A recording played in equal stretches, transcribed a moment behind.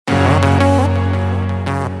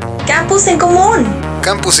Campus en Común.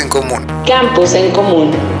 Campus en Común. Campus en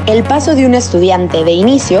Común. El paso de un estudiante de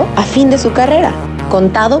inicio a fin de su carrera,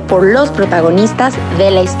 contado por los protagonistas de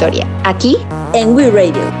la historia, aquí en We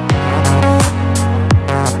Radio.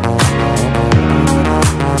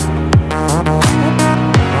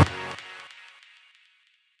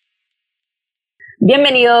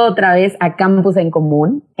 Bienvenido otra vez a Campus en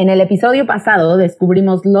Común. En el episodio pasado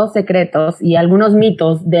descubrimos los secretos y algunos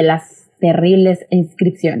mitos de las terribles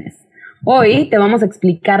inscripciones. Hoy te vamos a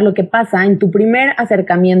explicar lo que pasa en tu primer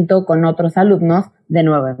acercamiento con otros alumnos de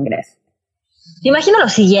nuevo ingreso. Imagina lo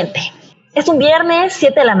siguiente. Es un viernes,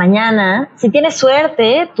 7 de la mañana. Si tienes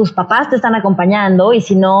suerte, tus papás te están acompañando y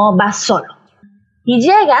si no, vas solo. Y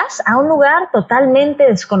llegas a un lugar totalmente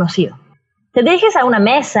desconocido. Te diriges a una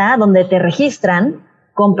mesa donde te registran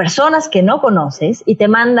con personas que no conoces y te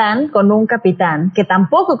mandan con un capitán que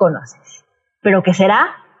tampoco conoces, pero que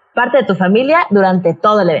será parte de tu familia durante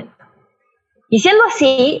todo el evento. Y siendo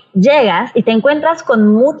así, llegas y te encuentras con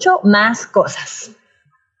mucho más cosas.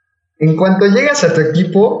 En cuanto llegas a tu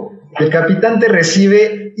equipo, el capitán te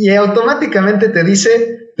recibe y automáticamente te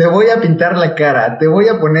dice: te voy a pintar la cara, te voy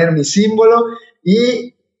a poner mi símbolo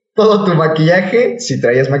y todo tu maquillaje, si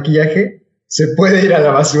traías maquillaje, se puede ir a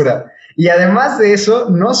la basura. Y además de eso,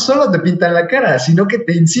 no solo te pintan la cara, sino que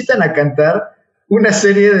te incitan a cantar una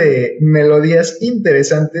serie de melodías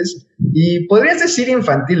interesantes y podrías decir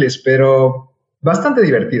infantiles, pero bastante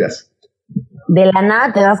divertidas. De la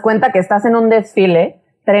nada te das cuenta que estás en un desfile,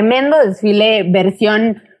 tremendo desfile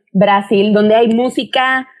versión Brasil, donde hay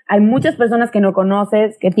música, hay muchas personas que no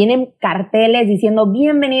conoces, que tienen carteles diciendo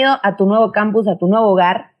bienvenido a tu nuevo campus, a tu nuevo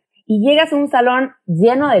hogar. Y llegas a un salón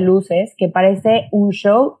lleno de luces que parece un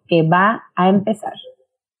show que va a empezar.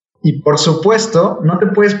 Y por supuesto, no te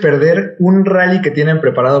puedes perder un rally que tienen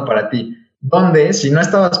preparado para ti, donde si no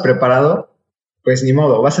estabas preparado, pues ni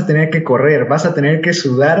modo, vas a tener que correr, vas a tener que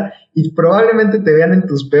sudar y probablemente te vean en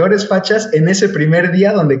tus peores fachas en ese primer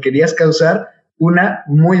día donde querías causar una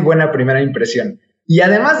muy buena primera impresión. Y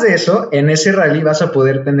además de eso, en ese rally vas a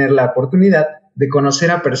poder tener la oportunidad de conocer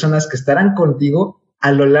a personas que estarán contigo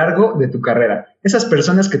a lo largo de tu carrera. Esas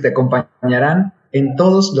personas que te acompañarán en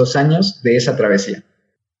todos los años de esa travesía.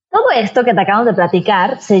 Todo esto que te acabamos de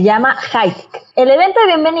platicar se llama Hi-Tech, el evento de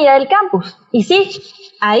bienvenida del campus. Y sí,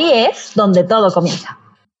 ahí es donde todo comienza.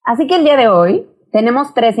 Así que el día de hoy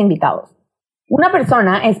tenemos 3 invitados. Una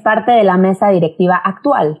persona es parte de la mesa directiva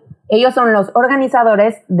actual. Ellos son los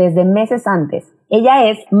organizadores desde meses antes. Ella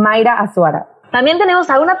es Mayra Azuara. También tenemos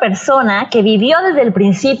a una persona que vivió desde el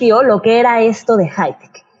principio lo que era esto de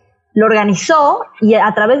Hi-Tech. Lo organizó y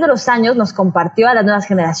a través de los años nos compartió a las nuevas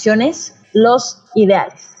generaciones los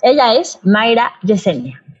ideales. Ella es Mayra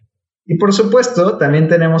Yesenia. Y por supuesto, también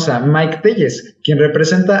tenemos a Mike Telles, quien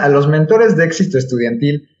representa a los mentores de éxito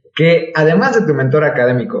estudiantil, que además de tu mentor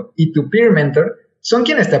académico y tu peer mentor, son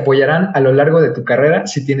quienes te apoyarán a lo largo de tu carrera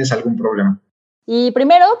si tienes algún problema. Y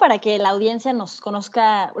primero, para que la audiencia los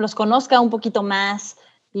conozca un poquito más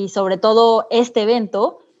y sobre todo este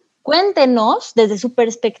evento, cuéntenos desde su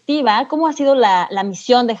perspectiva cómo ha sido la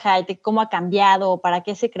misión de Hi-Tech, cómo ha cambiado, para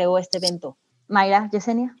qué se creó este evento. Mayra,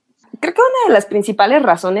 Yesenia. Creo que una de las principales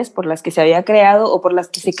razones por las que se había creado o por las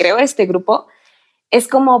que se creó este grupo es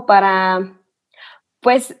como para,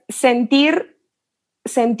 pues, sentirte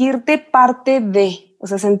parte de, o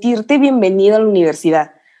sea, sentirte bienvenido a la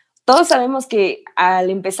universidad. Todos sabemos que al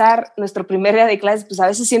empezar nuestro primer día de clases, pues a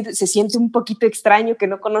veces se siente un poquito extraño que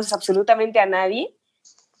no conoces absolutamente a nadie.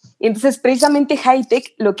 Y entonces, precisamente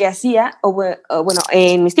Hi-Tech lo que hacía, o bueno,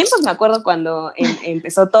 en mis tiempos me acuerdo cuando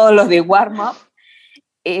empezó todo lo de warm-up,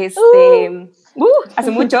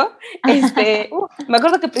 hace mucho, me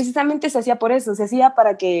acuerdo que precisamente se hacía por eso, se hacía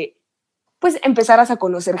para que pues empezaras a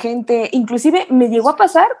conocer gente. Inclusive me llegó a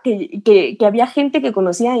pasar que había gente que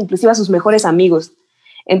conocía inclusive a sus mejores amigos.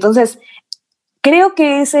 Entonces, creo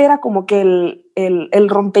que ese era como que el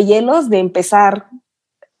rompehielos de empezar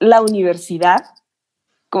la universidad,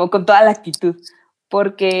 como con toda la actitud,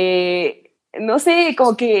 porque, no sé,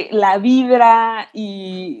 como que la vibra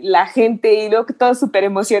y la gente, y luego que todos súper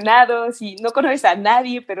emocionados, y no conoces a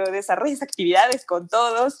nadie, pero desarrollas actividades con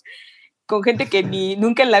todos, con gente que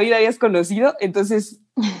nunca en la vida habías conocido. Entonces,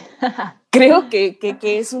 creo que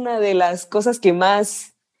es una de las cosas que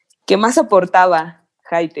más aportaba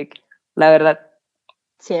Hi-Tech, la verdad.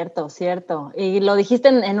 Cierto. Y lo dijiste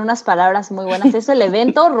en unas palabras muy buenas. Es el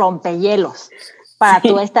evento rompehielos para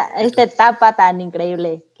esta etapa tan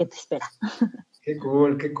increíble que te espera. Qué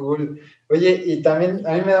cool. Oye, y también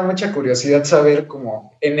a mí me da mucha curiosidad saber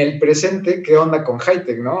como en el presente qué onda con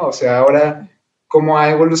Hi-Tech, ¿no? O sea, ahora cómo ha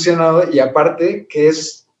evolucionado y aparte,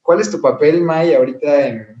 ¿cuál es tu papel, May, ahorita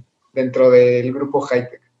dentro del grupo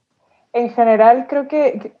Hightech? En general, creo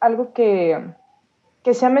que algo que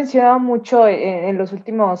se ha mencionado mucho en los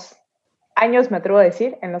últimos años, me atrevo a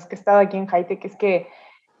decir, en los que he estado aquí en Hightech, es que,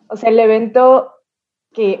 o sea, el evento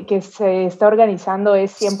que se está organizando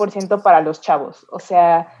es 100% para los chavos. O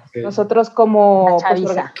sea, nosotros como pues,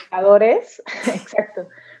 organizadores, exacto,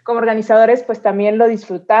 como organizadores, pues también lo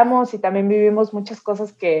disfrutamos y también vivimos muchas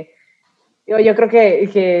cosas que yo creo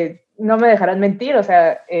que no me dejarán mentir. O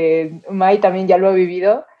sea, Mai también ya lo ha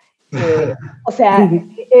vivido. O sea,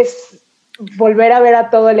 es volver a ver a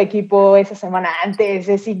todo el equipo esa semana antes,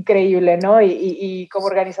 es increíble, ¿no? Y como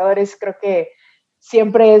organizadores creo que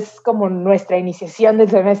siempre es como nuestra iniciación del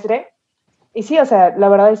semestre. Y sí, o sea, la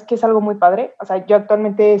verdad es que es algo muy padre. O sea, yo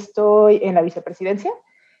actualmente estoy en la vicepresidencia.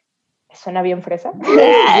 Suena bien fresa.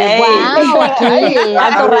 ¡Wow! Aquí,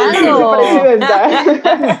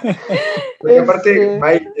 Porque aparte,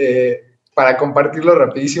 Mike, para compartirlo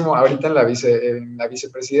rapidísimo, ahorita en la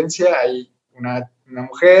vicepresidencia hay una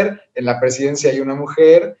mujer, en la presidencia hay una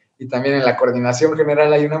mujer, y también en la coordinación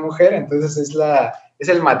general hay una mujer, entonces es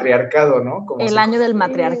el matriarcado, ¿no? Como el año del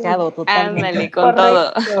matriarcado, totalmente. Ándale, con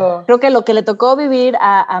todo. Creo que lo que le tocó vivir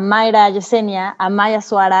a Mayra Yesenia, a Maya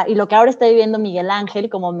Suara, y lo que ahora está viviendo Miguel Ángel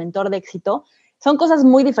como mentor de éxito, son cosas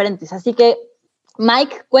muy diferentes. Así que,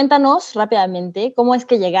 Mike, cuéntanos rápidamente cómo es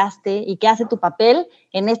que llegaste y qué hace tu papel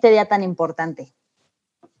en este día tan importante.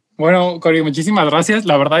 Bueno, Cori, muchísimas gracias.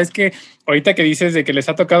 La verdad es que ahorita que dices de que les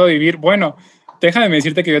ha tocado vivir, bueno, déjame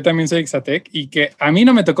decirte que yo también soy Exatec y que a mí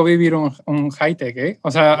no me tocó vivir un Hightech, ¿eh?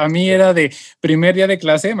 O sea, a mí era de primer día de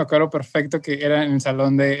clase, me acuerdo perfecto que era en el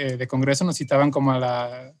salón de congreso, nos citaban como a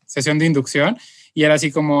la sesión de inducción y era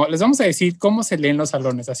así como, les vamos a decir cómo se leen los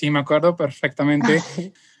salones, así me acuerdo perfectamente.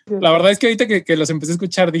 La verdad es que ahorita que los empecé a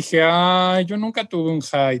escuchar dije, ay, yo nunca tuve un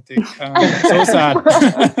Hightech, so sad.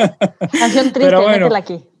 Canción triste, bueno, métela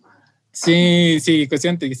aquí. Sí,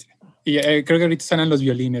 cuestión triste. Y creo que ahorita suenan los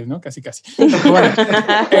violines, ¿no? Casi. Bueno,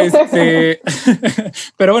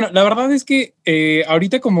 pero bueno, la verdad es que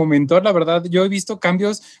ahorita como mentor, la verdad, yo he visto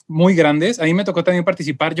cambios muy grandes. A mí me tocó también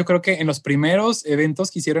participar, yo creo que en los primeros eventos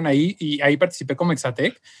que hicieron ahí, y ahí participé como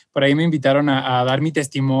Exatec, por ahí me invitaron a dar mi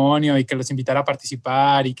testimonio y que los invitara a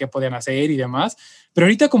participar y qué podían hacer y demás. Pero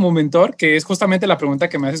ahorita como mentor, que es justamente la pregunta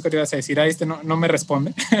que me haces, que ibas a decir, no me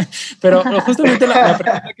responde, pero justamente la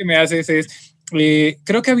pregunta que me haces es,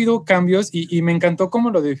 creo que ha habido cambios y me encantó cómo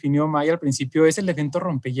lo definió Maya al principio, es el evento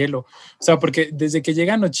rompehielo. O sea, porque desde que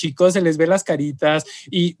llegan los chicos se les ve las caritas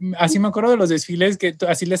y así me acuerdo de los desfiles que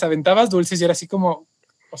así les aventabas dulces y era así como,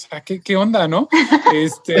 o sea, ¿qué onda, no?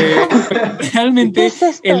 Realmente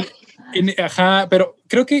ajá, pero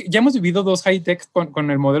creo que ya hemos vivido dos Hightech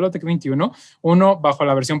con el modelo Tech 21, uno bajo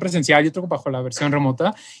la versión presencial y otro bajo la versión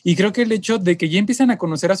remota, y creo que el hecho de que ya empiezan a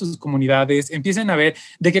conocer a sus comunidades, empiezan a ver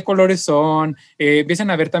de qué colores son, empiezan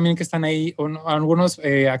a ver también que están ahí algunos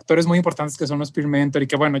actores muy importantes que son los peer mentor y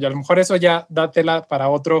que bueno, ya a lo mejor eso ya da tela para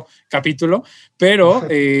otro capítulo, pero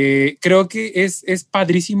creo que es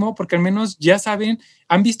padrísimo porque al menos ya saben,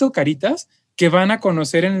 han visto caritas que van a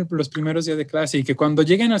conocer en los primeros días de clase y que cuando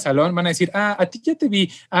lleguen al salón van a decir, a ti ya te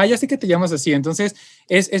vi, ya sé que te llamas así. Entonces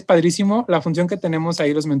es padrísimo. La función que tenemos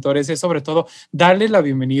ahí los mentores es sobre todo darles la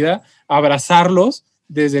bienvenida, abrazarlos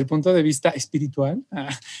desde el punto de vista espiritual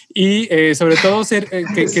y sobre todo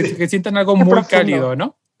que sientan algo muy cálido,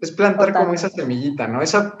 ¿no? Es plantar como esa semillita, ¿no?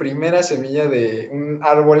 Esa primera semilla de un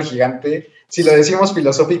árbol gigante, si lo decimos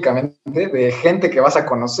filosóficamente, de gente que vas a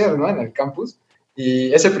conocer, ¿no? En el campus.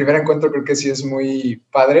 Y ese primer encuentro creo que sí es muy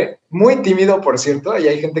padre, muy tímido, por cierto, y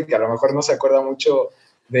hay gente que a lo mejor no se acuerda mucho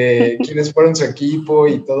de quiénes fueron su equipo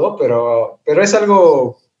y todo, pero es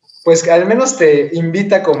algo, pues, que al menos te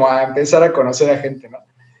invita como a empezar a conocer a gente, ¿no?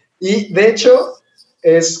 Y, de hecho,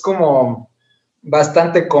 es como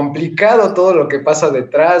bastante complicado todo lo que pasa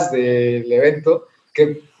detrás del evento,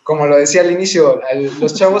 que, como lo decía al inicio,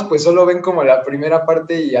 los chavos pues solo ven como la primera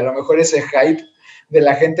parte y a lo mejor ese hype de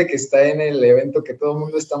la gente que está en el evento, que todo el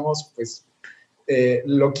mundo estamos, pues,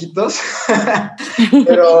 loquitos,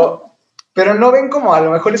 pero no ven como a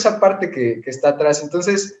lo mejor esa parte que está atrás.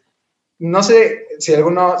 Entonces, no sé si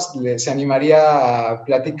alguno se animaría a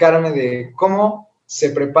platicarme de cómo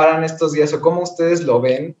se preparan estos días o cómo ustedes lo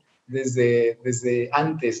ven desde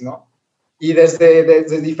antes, ¿no? Y desde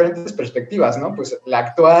diferentes perspectivas, ¿no? Pues la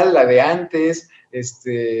actual, la de antes,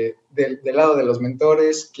 del lado de los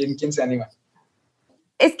mentores, ¿quién se anima?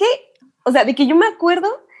 Es que, o sea, de que yo me acuerdo,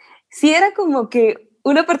 sí era como que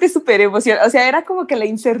una parte súper emocional, o sea, era como que la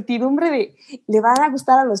incertidumbre de, ¿le van a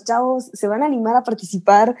gustar a los chavos? ¿Se van a animar a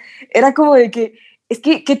participar? Era como de que, es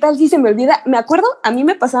que, ¿qué tal si se me olvida? Me acuerdo, a mí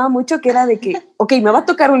me pasaba mucho que era de que, ok, me va a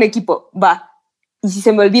tocar un equipo, va, ¿y si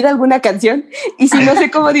se me olvida alguna canción? ¿Y si no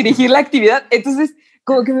sé cómo dirigir la actividad? Entonces,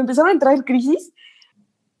 como que me empezaron a entrar crisis,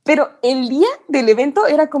 pero el día del evento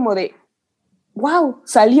era como de, wow,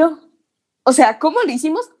 salió. O sea, ¿cómo lo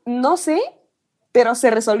hicimos? No sé, pero se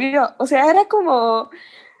resolvió. O sea, era como,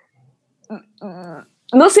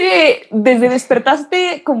 no sé, desde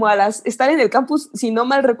despertaste como estar en el campus, si no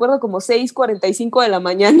mal recuerdo, como 6:45 de la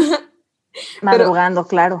mañana. Madrugando,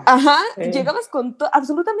 claro. Ajá, Sí. llegabas con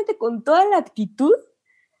absolutamente con toda la actitud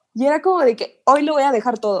y era como de que hoy lo voy a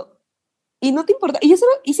dejar todo. Y no te importa. Y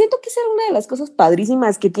siento que esa era una de las cosas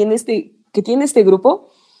padrísimas que tiene este grupo,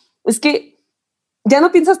 es que ya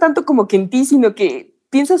no piensas tanto como que en ti, sino que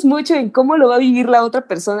piensas mucho en cómo lo va a vivir la otra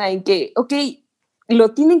persona, en que, ok,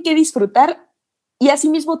 lo tienen que disfrutar y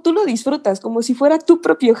asimismo tú lo disfrutas como si fuera tu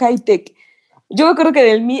propio high-tech. Yo me acuerdo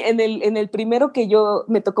que en el primero que yo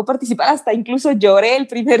me tocó participar, hasta incluso lloré el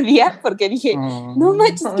primer día porque dije, no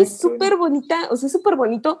manches, que es súper bonita, o sea, es súper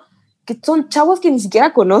bonito que son chavos que ni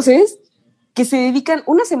siquiera conoces, que se dedican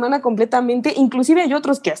una semana completamente, inclusive hay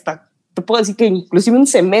otros que hasta, te puedo decir que inclusive un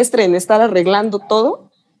semestre en estar arreglando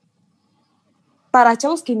todo, para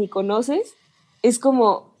chavos que ni conoces, es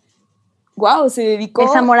como, wow, se dedicó.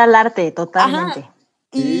 Es amor al arte, totalmente. Ajá.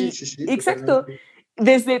 Y, sí, exacto, totalmente.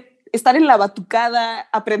 desde estar en la batucada,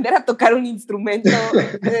 aprender a tocar un instrumento,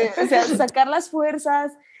 o sea, sacar las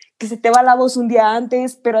fuerzas, que se te va la voz un día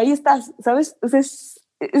antes, pero ahí estás, ¿sabes? O sea,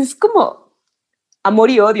 es como amor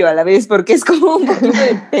y odio a la vez, porque es como un poquito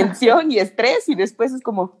de tensión y estrés y después es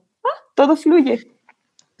como, todo fluye.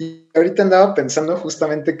 Y ahorita andaba pensando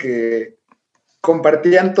justamente que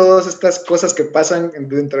compartían todas estas cosas que pasan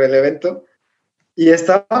dentro del evento y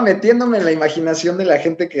estaba metiéndome en la imaginación de la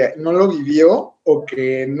gente que no lo vivió o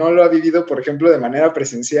que no lo ha vivido, por ejemplo, de manera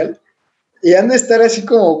presencial, y han de estar así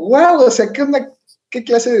como, wow, o sea, ¿qué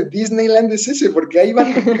clase de Disneyland es ese? Porque hay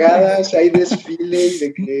batucadas, hay desfiles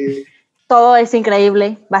de que... Todo es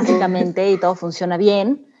increíble, básicamente, y todo funciona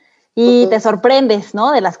bien. Y te sorprendes,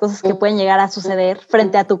 ¿no? De las cosas que pueden llegar a suceder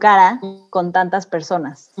frente a tu cara con tantas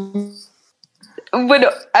personas. Bueno,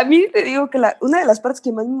 a mí te digo que una de las partes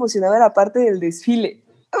que más me emocionaba era parte del desfile,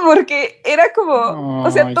 porque era como,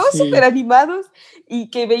 o sea, todos súper animados y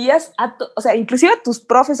que veías, o sea, inclusive a tus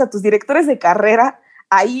profes, a tus directores de carrera,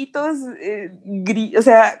 ahí todos, o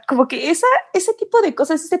sea, como que ese tipo de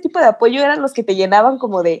cosas, ese tipo de apoyo eran los que te llenaban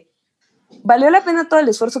como de, valió la pena todo el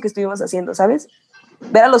esfuerzo que estuvimos haciendo, ¿sabes?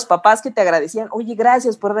 Ver a los papás que te agradecían, oye,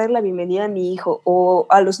 gracias por dar la bienvenida a mi hijo, o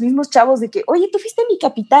a los mismos chavos de que, oye, tú fuiste mi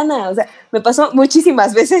capitana, o sea, me pasó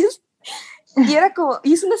muchísimas veces, y era como,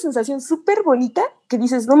 y es una sensación súper bonita, que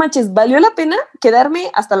dices, no manches, valió la pena quedarme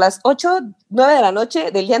hasta las 8, 9 de la noche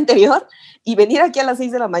del día anterior, y venir aquí a las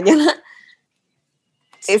 6 de la mañana,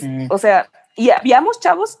 o sea, y habíamos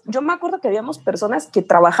chavos, yo me acuerdo que habíamos personas que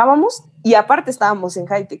trabajábamos, y aparte estábamos en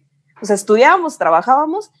high-tech, o sea, estudiábamos,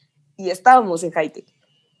 trabajábamos, y estábamos en high-tech.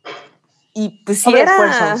 Y pues sí era...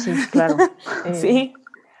 esfuerzo, sí, claro. Sí.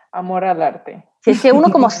 Amor al arte. Sí, es que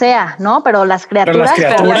uno como sea, ¿no? Pero las criaturas...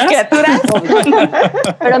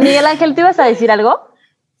 Pero Miguel Ángel, ¿te ibas a decir algo?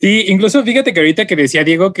 Sí, incluso fíjate que ahorita que decía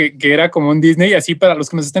Diego que era como un Disney, así para los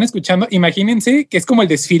que nos están escuchando, imagínense que es como el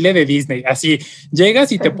desfile de Disney, así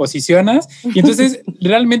llegas y te posicionas y entonces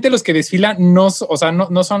realmente los que desfilan no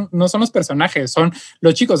son los personajes, son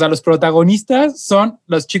los chicos, o sea, los protagonistas son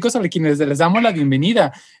los chicos a quienes les damos la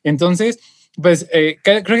bienvenida. Entonces, pues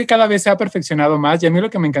creo que cada vez se ha perfeccionado más y a mí lo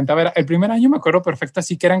que me encantaba era, el primer año me acuerdo perfecto,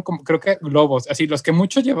 así que eran como, creo que globos, así los que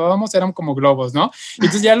muchos llevábamos eran como globos, ¿no? Y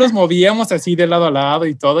entonces ya los movíamos así de lado a lado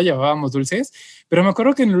y todo, llevábamos dulces, pero me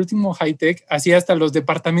acuerdo que en el último high-tech, así hasta los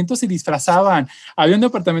departamentos se disfrazaban. Había un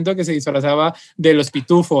departamento que se disfrazaba de los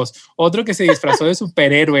pitufos, otro que se disfrazó de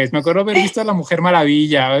superhéroes. Me acuerdo haber visto a la Mujer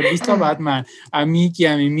Maravilla, haber visto a Batman, a Mickey,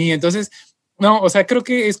 a Mimi. Entonces, no, o sea, creo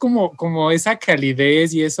que es como esa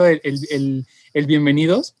calidez y eso, el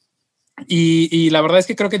bienvenidos. Y la verdad es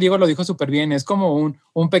que creo que Diego lo dijo súper bien, es como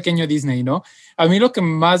un pequeño Disney, ¿no? A mí lo que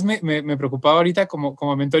más me preocupaba ahorita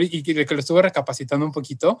como mentor y que lo estuve recapacitando un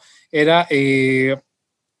poquito era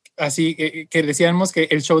así que decíamos que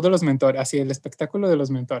el show de los mentores, así el espectáculo de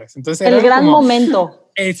los mentores. Entonces el gran momento.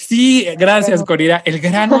 Sí, gracias, Corina, el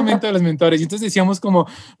gran momento de los mentores. Y entonces decíamos como,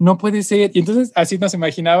 no puede ser. Y entonces así nos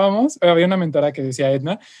imaginábamos, había una mentora que decía,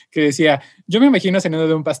 Edna, que decía, yo me imagino cenando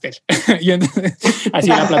de un pastel. Y entonces así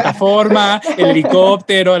la plataforma, el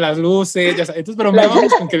helicóptero, las luces, ya sabes. Entonces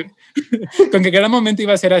bromeábamos con que el gran momento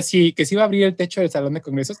iba a ser así, que se iba a abrir el techo del salón de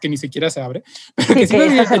congresos, que ni siquiera se abre, pero que se iba a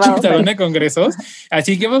abrir el techo del salón de congresos.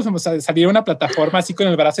 Así que vamos a salir a una plataforma así con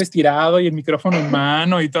el brazo estirado y el micrófono en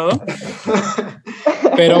mano y todo.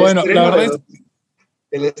 Pero bueno, la verdad es...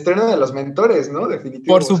 El estreno de los mentores, ¿no?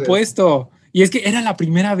 Definitivo. Por supuesto. Y es que era la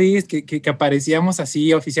primera vez que aparecíamos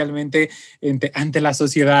así oficialmente ante la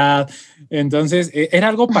sociedad. Entonces, era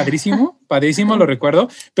algo padrísimo, padrísimo, lo recuerdo.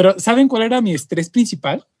 Pero ¿saben cuál era mi estrés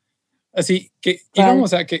principal? Así que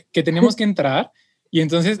íbamos a que teníamos que entrar y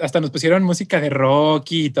entonces hasta nos pusieron música de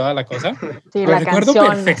Rocky y toda la cosa. Sí, Lo la recuerdo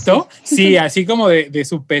canción, perfecto. Sí, así como de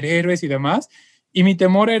superhéroes y demás. Y mi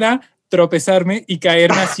temor era tropezarme y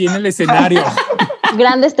caerme así en el escenario.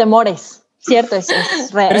 Grandes temores. Cierto, es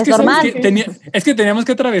normal. Es que teníamos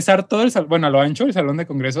que atravesar todo el salón, bueno, a lo ancho, el salón de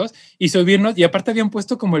congresos, y subirnos, y aparte habían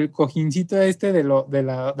puesto como el cojincito de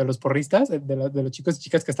los porristas, de los chicos y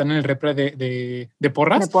chicas que están en el repre de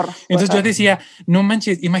porras. Entonces yo decía, no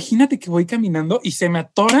manches, imagínate que voy caminando y se me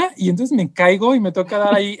atora, y entonces me caigo y me toca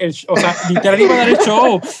dar ahí, o sea, literal iba a dar el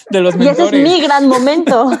show de los mentores. Y ese es mi gran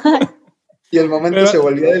momento. Y el momento se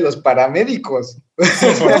volvía de los paramédicos. Sí,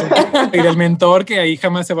 y del mentor que ahí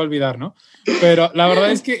jamás se va a olvidar, ¿no? Pero la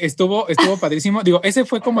verdad es que estuvo padrísimo. Digo, ese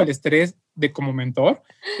fue como el estrés de como mentor.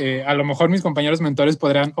 A lo mejor mis compañeros mentores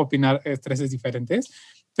podrán opinar estreses diferentes,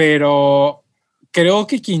 pero creo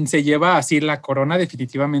que quien se lleva así la corona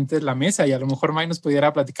definitivamente es la mesa, y a lo mejor May nos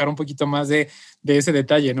pudiera platicar un poquito más de ese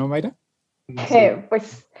detalle, ¿no, Mayra?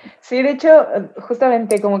 Pues sí, de hecho,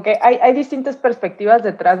 justamente como que hay distintas perspectivas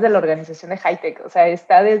detrás de la organización de Hi-Tech. O sea,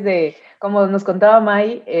 está desde, como nos contaba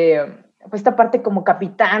May, pues esta parte como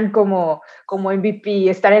capitán, como MVP,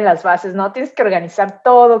 estar en las bases, ¿no? Tienes que organizar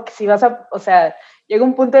todo, que si vas o sea, llega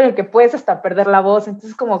un punto en el que puedes hasta perder la voz.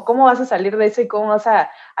 Entonces, ¿cómo vas a salir de eso y cómo vas a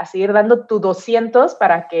seguir dando tu 200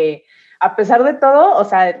 para que, a pesar de todo, o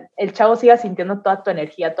sea, el chavo siga sintiendo toda tu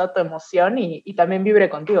energía, toda tu emoción y también vibre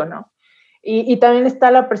contigo, ¿no? Y también está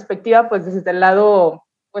la perspectiva, pues, desde el lado,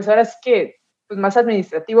 pues, ahora sí que, pues, más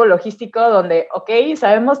administrativo, logístico, donde, ok,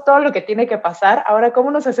 sabemos todo lo que tiene que pasar, ahora, ¿cómo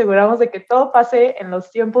nos aseguramos de que todo pase en los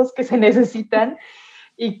tiempos que se necesitan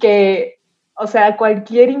y que, o sea,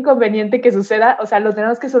 cualquier inconveniente que suceda, o sea, lo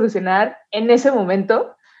tenemos que solucionar en ese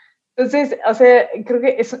momento? Entonces, o sea, creo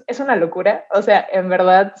que es una locura, o sea, en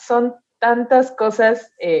verdad, son tantas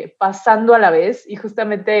cosas pasando a la vez, y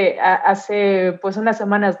justamente hace pues unas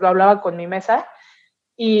semanas lo hablaba con mi mesa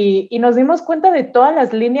y nos dimos cuenta de todas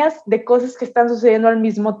las líneas de cosas que están sucediendo al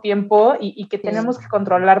mismo tiempo y que tenemos que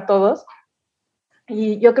controlar todos.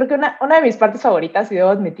 Y yo creo que una de mis partes favoritas, y debo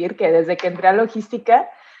admitir que desde que entré a logística,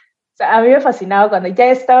 o sea, a mí me fascinaba cuando ya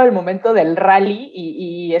estaba el momento del rally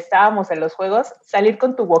y estábamos en los juegos, salir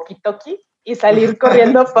con tu walkie-talkie y salir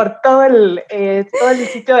corriendo por todo el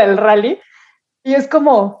sitio del rally. Y es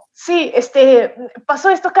como, sí, pasó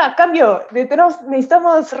esto acá, cambio,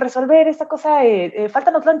 necesitamos resolver esta cosa,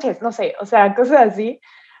 faltan los lunches, no sé, o sea, cosas así.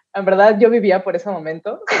 En verdad, yo vivía por ese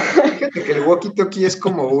momento. Fíjate que el walkie-talkie es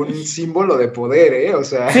como un símbolo de poder, ¿eh? O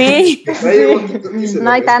sea, sí.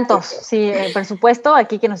 No hay tantos. Sí, por supuesto,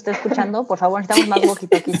 aquí que nos esté escuchando, por favor, necesitamos más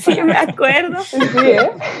walkie-talkies. Sí, me acuerdo. Sí,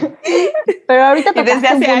 ¿eh? Pero ahorita tocaste desde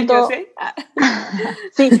hace un punto... años, ¿eh?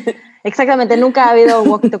 Sí, exactamente, nunca ha habido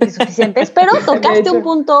walkie-talkies suficientes, pero tocaste un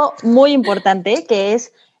punto muy importante, que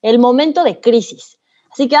es el momento de crisis.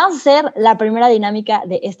 Así que vamos a hacer la primera dinámica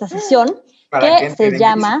de esta sesión, que se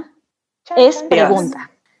llama Es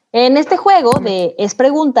Pregunta. En este juego de Es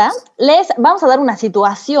Pregunta, les vamos a dar una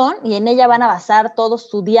situación y en ella van a basar todo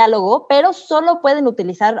su diálogo, pero solo pueden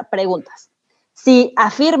utilizar preguntas. Si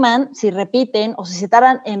afirman, si repiten o si se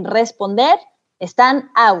tardan en responder,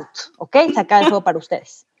 están out, ¿ok? Se acaba el juego para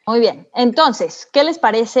ustedes. Muy bien, entonces, ¿qué les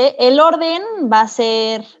parece? El orden va a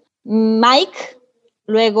ser Mike,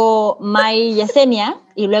 luego May Yesenia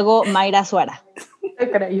y luego Mayra Suara.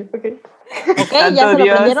 ¿Ok? ¿Ya se lo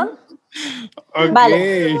aprendieron? Okay.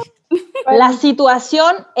 Vale. La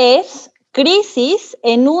situación es crisis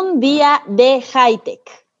en un día de Hi-Tech.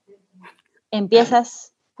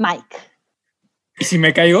 Empiezas, Mike. ¿Y si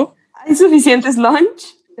me caigo? ¿Hay suficientes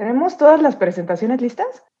lunch? ¿Tenemos todas las presentaciones listas?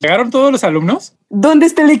 ¿Llegaron todos los alumnos? ¿Dónde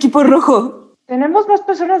está el equipo rojo? ¿Tenemos más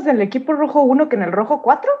personas del equipo rojo 1 que en el rojo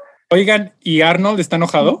 4? Oigan, ¿y Arnold está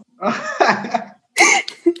enojado?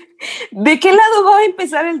 ¿De qué lado va a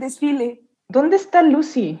empezar el desfile? ¿Dónde está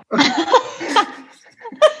Lucy?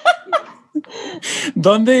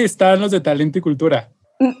 ¿Dónde están los de talento y cultura?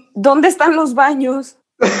 ¿Dónde están los baños?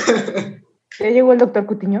 ¿Ya llegó el doctor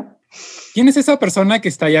Cutiño? ¿Quién es esa persona que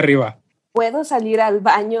está ahí arriba? ¿Puedo salir al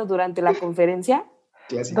baño durante la conferencia?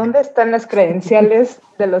 Clásico. ¿Dónde están las credenciales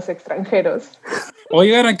de los extranjeros?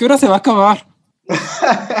 Oigan, ¿a qué hora se va a acabar?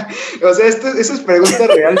 O sea, ¿eso es pregunta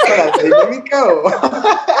real para la dinámica o...?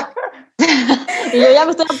 Y yo ya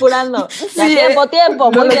me estoy apurando. Ya, Sí,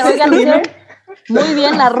 tiempo. Muy bien, oigan, Muy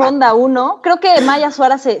bien la ronda 1. Creo que Maya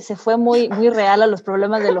Suara se fue muy, muy real a los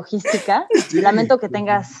problemas de logística. Sí. Lamento que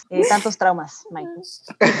tengas tantos traumas, Mike.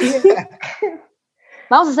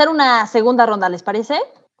 Vamos a hacer una segunda ronda, ¿les parece?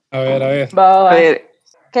 A ver, a ver. Va. A ver,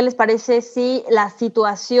 ¿Qué les parece si la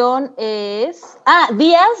situación es...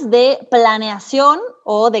 días de planeación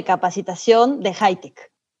o de capacitación de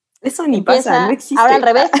high-tech? eso ni Empieza, pasa, no existe. ahora al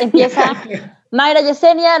revés, empieza Mayra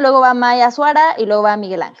Yesenia, luego va Maya Suara y luego va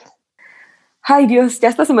Miguel Ángel. Ay, Dios, ya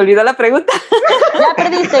hasta se me olvidó la pregunta. Ya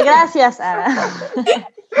perdiste, gracias.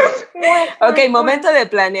 Ok, momento de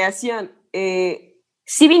planeación.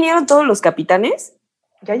 ¿Sí vinieron todos los capitanes?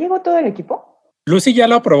 ¿Ya llegó todo el equipo? ¿Lucy ya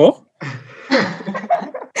lo aprobó?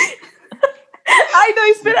 Ay, no,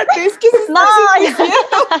 espérate, es que eso No,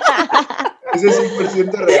 Eso es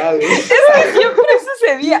 100% real, ¿eh? siempre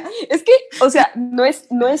sucedía. Es que, o sea, no es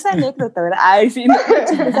anécdota, ¿verdad? Ay, sí, no,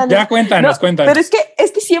 Ya cuéntanos, cuéntanos. Pero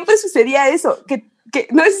es que siempre sucedía eso, que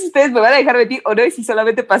no sé si ustedes me van a dejar mentir o no, y si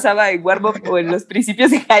solamente pasaba en Warm-Up o en los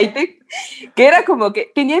principios de High-Tech, que era como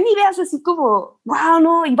que tenían ideas así como, wow,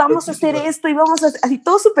 no, y vamos a hacer esto, y vamos a hacer, así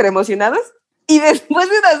todos súper emocionados, y después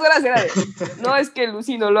de unas horas era de, no, es que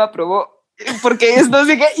Lucy no lo aprobó, porque es no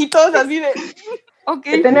sé qué, y todos así de, ok.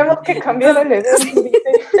 Que tenemos que cambiar el evento.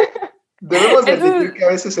 Debemos de admitir que a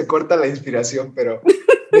veces se corta la inspiración, pero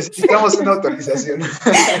necesitamos una autorización.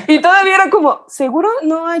 Y todavía era como, ¿seguro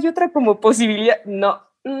no hay otra como posibilidad? No.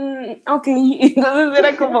 Ok. Entonces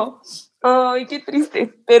era como, ay, qué triste,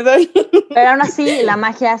 perdón. pero aún así la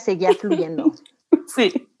magia seguía fluyendo.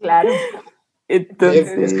 Sí. Claro.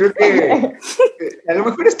 Entonces, Pues creo que a lo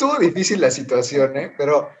mejor estuvo difícil la situación, ¿eh?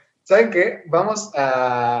 Pero, ¿saben qué? Vamos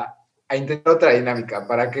a intentar otra dinámica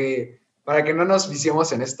para que no nos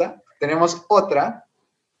viciemos en esta. Tenemos otra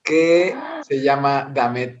que se llama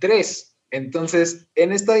Dame 3. Entonces,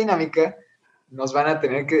 en esta dinámica nos van a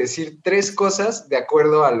tener que decir 3 cosas de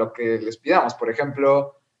acuerdo a lo que les pidamos. Por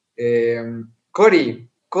ejemplo, Cori,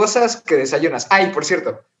 cosas que desayunas. Ay, por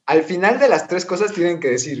cierto, al final de las 3 cosas tienen que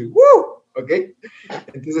decir ¡woo! ¿Ok?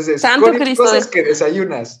 Entonces es Santo Cori, Cristo cosas que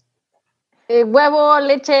desayunas. Huevo,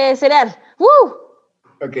 leche, cereal.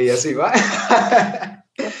 Ok, así va.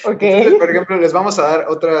 Ok. Entonces, por ejemplo, les vamos a dar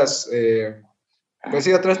otras, pues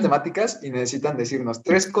sí, otras temáticas y necesitan decirnos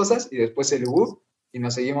 3 cosas y después el woo y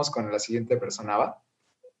nos seguimos con la siguiente persona, ¿va?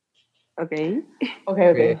 ok. Ok.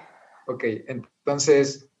 Ok,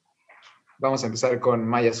 entonces vamos a empezar con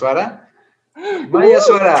Maya Suara. Maya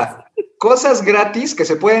Suara, cosas gratis que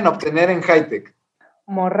se pueden obtener en High-Tech.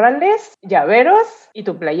 Morrales, llaveros y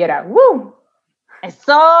tu playera. ¡Woo!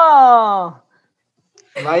 ¡Eso!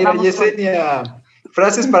 Mayra Vamos Yesenia,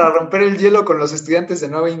 frases para romper el hielo con los estudiantes de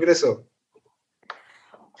nuevo ingreso.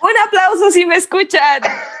 Un aplauso si me escuchan.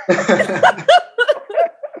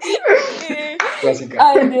 Clásica.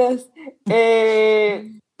 Ay, Dios.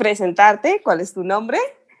 Presentarte, ¿cuál es tu nombre?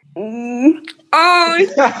 Ay,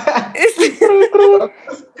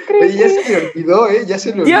 Oye, ya se me olvidó, ya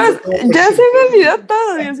se me olvidó. Dios, ya se me olvidó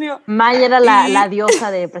todo, Dios mío. Maya era la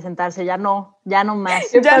diosa de presentarse, ya no más.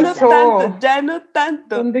 ¿Qué Ya no pasó? tanto, ya no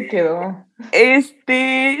tanto. ¿Dónde quedó?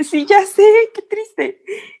 Sí, ya sé, qué triste.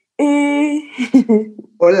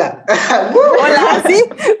 Hola. Hola, ¿sí?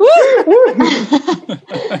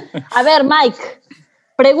 A ver, Mike,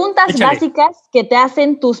 preguntas Échale. básicas que te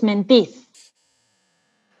hacen tus mentís.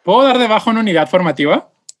 ¿Puedo dar de baja una unidad formativa?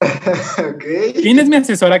 Ok. ¿Quién es mi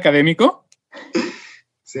asesor académico?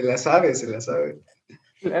 Se la sabe, se la sabe.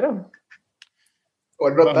 Claro. O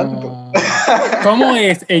no tanto. ¿Cómo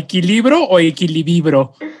es? ¿Equilibrio o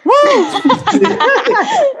equilibrio?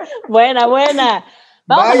 Buena.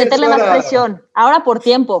 Vamos Vaya, a meterle más Sara. presión. Ahora por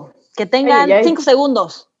tiempo. Que tengan Ay, ay. 5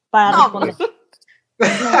 segundos para responder.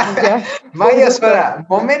 Ya. Maya Suara,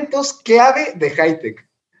 momentos clave de High-Tech.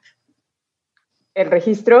 El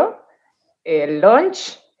registro, el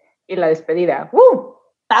launch y la despedida. ¡Woo!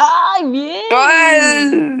 ¡Ay, bien!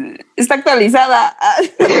 Ay, está actualizada.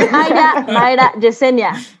 Mayra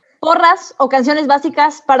Yesenia. Porras o canciones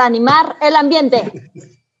básicas para animar el ambiente.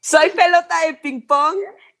 Soy pelota de ping pong,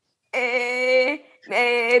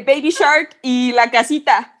 Baby Shark y la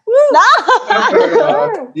casita.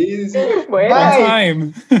 Sí. Bueno. Mike,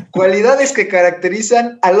 Time. cualidades que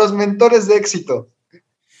caracterizan a los mentores de éxito.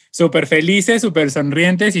 Súper felices, súper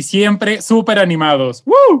sonrientes y siempre súper animados.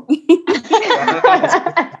 ¡Woo!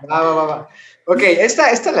 Va. Ok,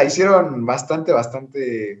 esta la hicieron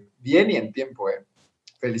bastante bien y en tiempo,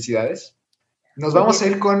 Felicidades. Nos vamos a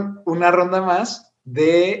ir con una ronda más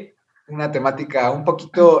de una temática un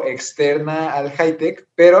poquito externa al High-Tech,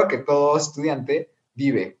 pero que todo estudiante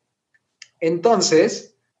vive.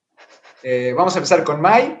 Entonces, vamos a empezar con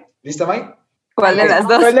Mai. ¿Lista, Mai? ¿Cuál de las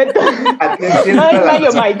dos? ¿Cuál de todas? Atención, Ay, todas. Mayo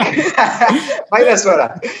Mike.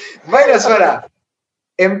 Mayra Suara.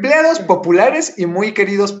 Empleados populares y muy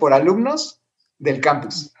queridos por alumnos del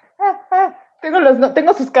campus.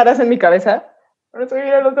 Tengo sus caras en mi cabeza. Pero se me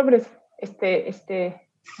vienen los nombres.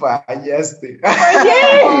 Fallaste.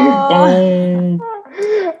 Oh.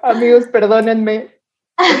 Amigos, perdónenme.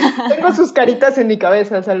 Tengo sus caritas en mi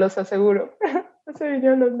cabeza, se los aseguro. No se me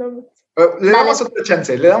vinieron los nombres. Le damos otra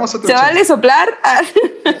chance, ¿Se vale soplar?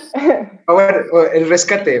 A ver, el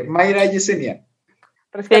rescate. Mayra Yesenia.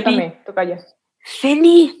 Rescátame, toca ya.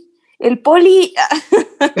 Feli, el poli.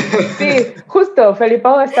 Sí, justo,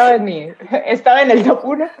 Felipao estaba en el top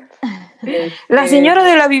 1. La señora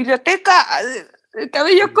de la biblioteca, el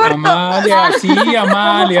cabello corto.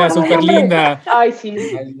 Amalia, súper linda. Ay, sí.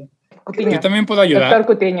 Cutiño. Yo también puedo ayudar. Doctor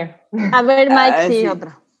Cutiño. A ver, Mike, sí, sí.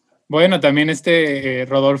 otro. Bueno, también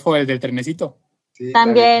Rodolfo, el del trenecito. Sí,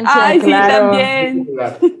 También, sí. Ay, claro. sí, también.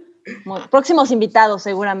 Próximos invitados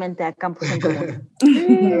seguramente a Campus en Común.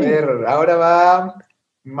 A ver, ahora va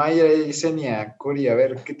Mayra Yesenia. Cori, a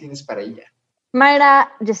ver, ¿qué tienes para ella?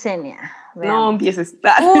 Mayra Yesenia. No Veamos. empieces.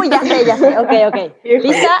 Ya sé. Ok.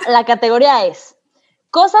 Lista, la categoría es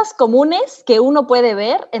cosas comunes que uno puede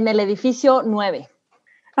ver en el edificio 9.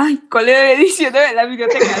 Ay, ¿cuál era el edificio de la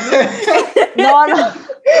biblioteca? No.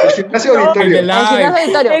 El gimnasio auditorio. El de El gimnasio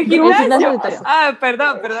auditorio. El gimnasio. Ah,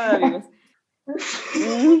 perdón, amigos.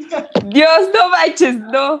 Dios, no manches,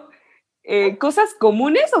 no. ¿Cosas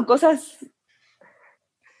comunes o cosas...?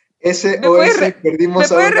 SOS, perdimos ¿Me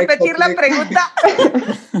puedes a un repetir la Exatec. pregunta?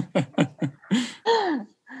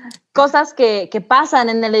 Cosas que pasan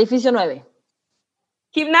en el edificio 9.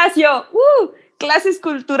 Gimnasio, clases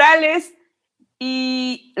culturales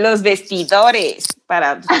y los vestidores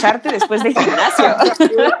para ducharte después del gimnasio.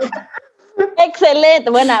 Excelente.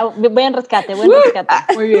 Buen rescate.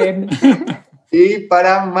 Muy bien. Y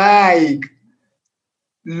para Mike,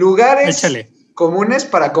 lugares Échale. comunes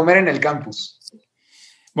para comer en el campus.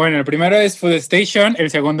 Bueno, el primero es Food Station, el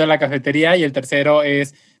segundo la cafetería y el tercero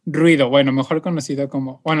es Ruido. Bueno,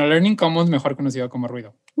 Learning Commons, mejor conocido como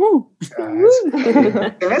Ruido.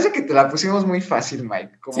 Se me hace que te la pusimos muy fácil,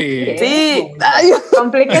 Mike. Sí.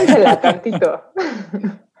 Complíquensela tantito.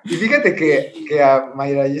 Y fíjate que a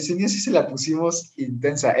Mayra Yesenia sí se la pusimos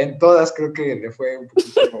intensa. En todas creo que le fue un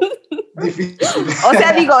poquito difícil. O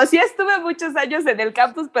sea, digo, sí estuve muchos años en el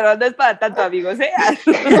campus, pero no es para tanto, amigos, ¿eh?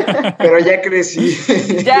 Pero ya crecí.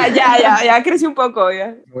 Ya crecí un poco,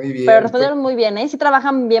 ya. Muy bien. Pero respondieron muy bien, ¿eh? Si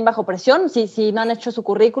trabajan bien bajo presión, si no han hecho su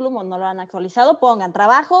currículum o no lo han actualizado, pongan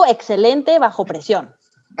trabajo excelente bajo presión.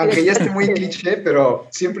 Aunque ya esté muy cliché, pero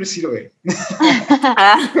siempre sirve.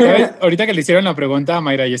 ¿Sabes? Ahorita que le hicieron la pregunta a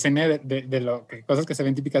Mayra Yesenia de cosas que se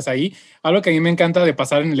ven típicas ahí, algo que a mí me encanta de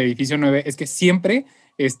pasar en el edificio 9 es que siempre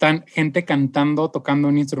están gente cantando, tocando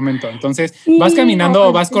un instrumento. Entonces vas caminando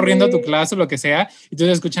o vas corriendo a tu clase o lo que sea, y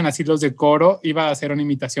entonces escuchan así los de coro. Iba a hacer una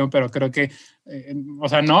imitación, pero creo que,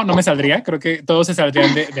 no me saldría. Creo que todos se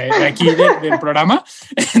saldrían de aquí del programa.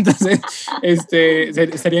 Entonces,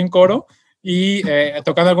 sería en coro. Y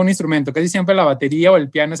tocando algún instrumento, casi siempre la batería o el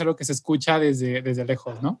piano es algo que se escucha desde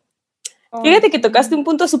lejos, ¿no? Fíjate que tocaste un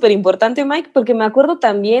punto súper importante, Mike, porque me acuerdo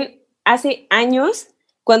también hace años,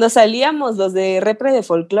 cuando salíamos los de repre de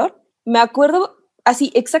folclore, me acuerdo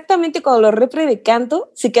así exactamente cuando los repre de canto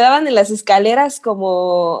se quedaban en las escaleras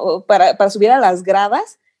como para subir a las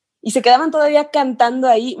gradas y se quedaban todavía cantando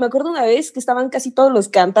ahí. Me acuerdo una vez que estaban casi todos los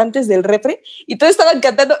cantantes del repre y todos estaban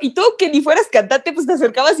cantando, y tú que ni fueras cantante, pues te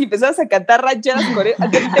acercabas y empezabas a cantar rancheras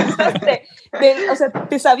coreanas. O sea,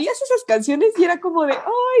 te sabías esas canciones y era como de,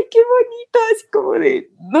 ¡ay, qué bonito! Así como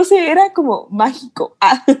de, no sé, era como mágico.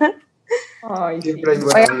 Ay, Siempre hay sí.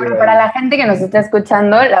 buena Oigan, vibra. pero para la gente que nos está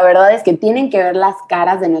escuchando, la verdad es que tienen que ver las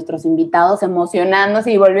caras de nuestros invitados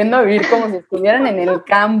emocionándose y volviendo a vivir como si estuvieran en el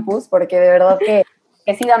campus, porque de verdad que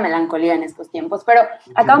sí da melancolía en estos tiempos. Pero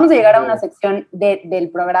acabamos de llegar a una sección del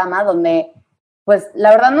programa donde, pues, la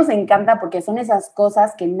verdad nos encanta porque son esas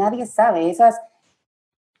cosas que nadie sabe, esas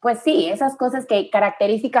cosas que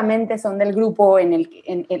característicamente son del grupo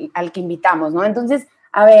al que invitamos, ¿no? Entonces,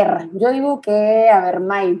 a ver, yo digo que,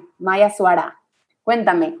 Maya Suara,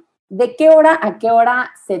 cuéntame, ¿de qué hora a qué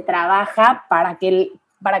hora se trabaja para que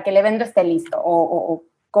el evento esté listo? ¿O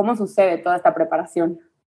cómo sucede toda esta preparación?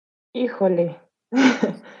 Híjole.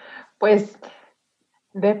 Pues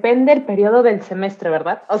depende el periodo del semestre,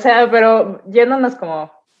 ¿verdad? O sea, pero yéndonos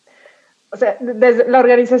desde la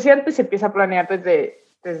organización pues se empieza a planear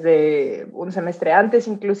desde un semestre antes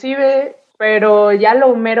inclusive, pero ya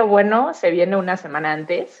lo mero bueno se viene una semana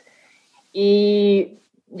antes, y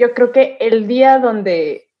yo creo que el día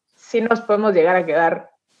donde sí nos podemos llegar a quedar,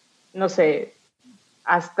 no sé,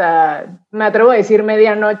 hasta, me atrevo a decir,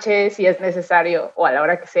 medianoche, si es necesario, o a la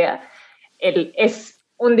hora que sea. Es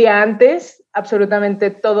un día antes, absolutamente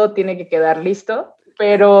todo tiene que quedar listo,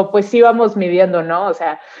 pero pues sí vamos midiendo, ¿no? O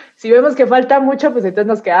sea, si vemos que falta mucho, pues entonces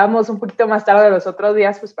nos quedamos un poquito más tarde los otros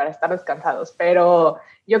días, pues para estar descansados. Pero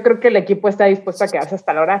yo creo que el equipo está dispuesto a quedarse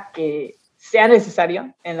hasta la hora que sea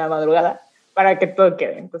necesario en la madrugada para que todo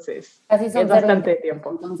quede. Entonces, es bastante tiempo.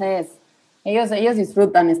 Entonces, ellos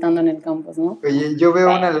disfrutan estando en el campus, ¿no? Oye, yo veo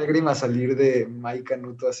una lágrima salir de Mike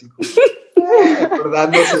Canuto así como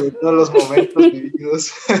acordándose de todos los momentos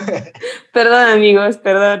vividos. Perdón, amigos,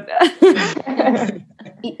 perdón.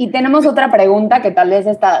 Y tenemos otra pregunta que tal vez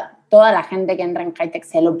toda la gente que entra en Hightech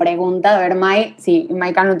se lo pregunta. A ver,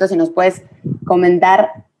 Mike Canuto, si nos puedes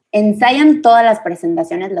comentar, ¿ensayan todas las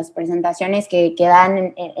presentaciones que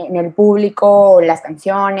dan en el público, las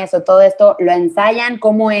canciones o todo esto? ¿Lo ensayan?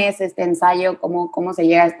 ¿Cómo es este ensayo? ¿Cómo se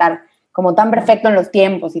llega a estar como tan perfecto en los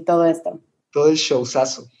tiempos y todo esto? Todo el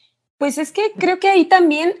showzazo. Pues es que creo que ahí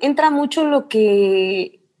también entra mucho lo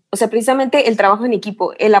que, o sea, precisamente el trabajo en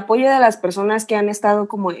equipo, el apoyo de las personas que han estado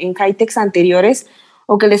como en Hightechs anteriores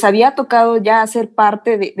o que les había tocado ya ser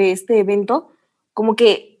parte de este evento, como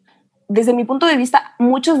que desde mi punto de vista,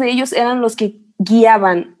 muchos de ellos eran los que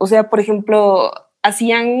guiaban, o sea, por ejemplo,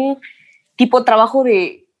 hacían tipo trabajo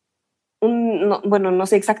de no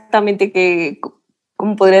sé exactamente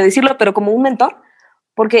cómo podría decirlo, pero como un mentor,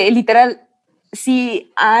 porque literal,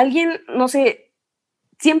 si a alguien, no sé,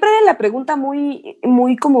 siempre la pregunta muy,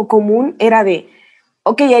 muy como común era de,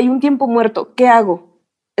 ok, hay un tiempo muerto, ¿qué hago?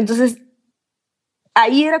 Entonces,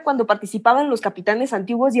 ahí era cuando participaban los capitanes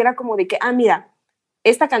antiguos y era como de que, mira,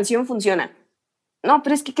 esta canción funciona. No,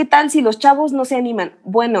 pero es que, ¿qué tal si los chavos no se animan?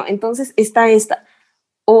 Bueno, entonces está esta.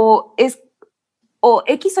 O X o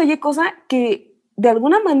Y cosa que de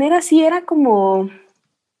alguna manera sí era como,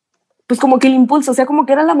 pues como que el impulso, o sea, como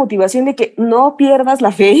que era la motivación de que no pierdas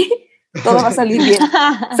la fe, todo va a salir bien,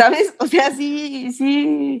 ¿sabes? O sea,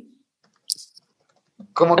 sí.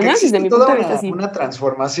 Como que existe toda una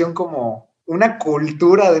transformación, como una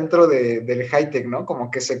cultura dentro del high-tech, ¿no?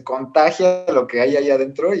 Como que se contagia lo que hay ahí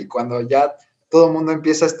adentro y cuando ya todo el mundo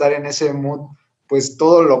empieza a estar en ese mood, pues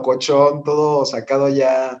todo locochón, todo sacado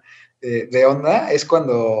ya de onda, es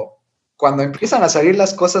cuando empiezan a salir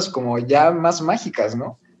las cosas como ya más mágicas,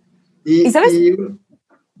 ¿no? ¿Y sabes?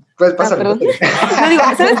 Pues pásale. No, digo,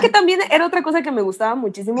 ¿sabes qué también era otra cosa que me gustaba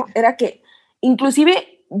muchísimo? Era que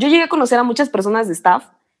inclusive yo llegué a conocer a muchas personas de staff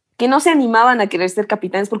que no se animaban a querer ser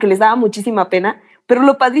capitanes porque les daba muchísima pena, pero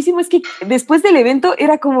lo padrísimo es que después del evento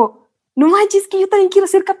era como, no manches, que yo también quiero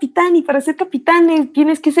ser capitán y para ser capitán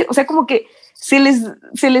tienes que ser, o sea, como que se les,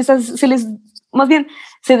 más bien,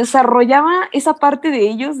 se desarrollaba esa parte de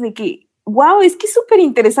ellos de que, wow, es que es súper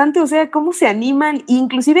interesante, o sea, cómo se animan, e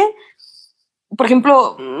inclusive, por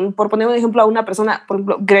ejemplo, por poner un ejemplo a una persona, por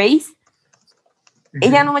ejemplo, Grace,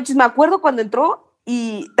 ella, no manches, me acuerdo cuando entró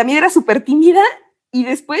y también era súper tímida y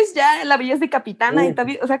después ya la veías de capitana y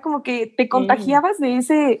también, o sea, como que te contagiabas de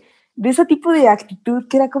ese tipo de actitud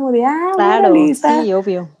que era como de, claro, vale, sí,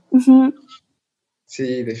 obvio.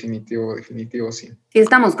 Sí, definitivo, sí. Sí,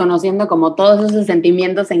 estamos conociendo como todos esos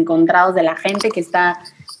sentimientos encontrados de la gente que está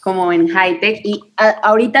como en Hightech. Y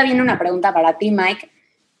ahorita viene una pregunta para ti, Mike.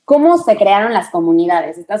 ¿Cómo se crearon las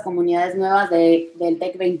comunidades, estas comunidades nuevas del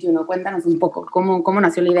Tech 21? Cuéntanos un poco, ¿cómo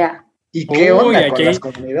nació la idea? ¿Y qué onda con las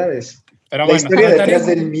comunidades? Pero la historia detrás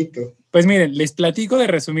del mito. Pues miren, les platico de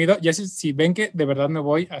resumido, ya si ven que de verdad me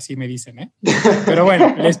voy, así me dicen, ¿eh? Pero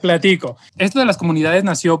bueno, les platico. Esto de las comunidades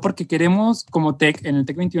nació porque queremos, como Tech, en el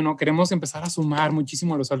Tech 21, queremos empezar a sumar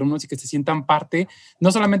muchísimo a los alumnos y que se sientan parte,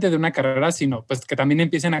 no solamente de una carrera, sino pues que también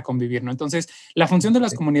empiecen a convivir, ¿no? Entonces, la función de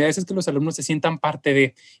las comunidades es que los alumnos se sientan parte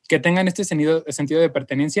de, que tengan este sentido de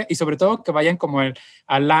pertenencia y sobre todo que vayan como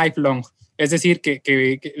a lifelong. Es decir,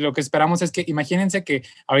 que lo que esperamos es que, imagínense que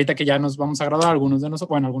ahorita que ya nos vamos a graduar, algunos de nosotros,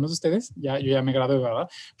 bueno, algunos de ustedes, yo ya me gradué, ¿verdad?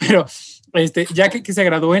 Pero ya que se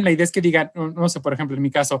gradúen, la idea es que digan, no sé, por ejemplo, en mi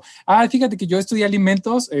caso, fíjate que yo estudié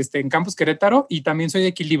alimentos en Campus Querétaro y también soy de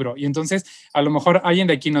Equilibrio. Y entonces, a lo mejor alguien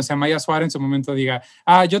de aquí, no sé, Maya Suárez en su momento diga,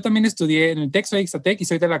 yo también estudié en el TEC, soy Exatec y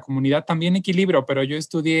soy de la comunidad también Equilibrio, pero yo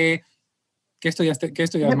estudié, ¿qué estudiaste,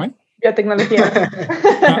 May? Biotecnología.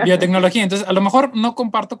 No, biotecnología. Entonces, a lo mejor no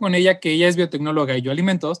comparto con ella que ella es biotecnóloga y yo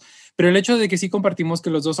alimentos, pero el hecho de que sí compartimos que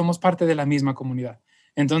los dos somos parte de la misma comunidad.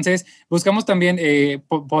 Entonces, buscamos también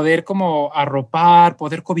poder como arropar,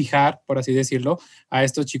 poder cobijar, por así decirlo, a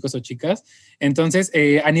estos chicos o chicas. Entonces,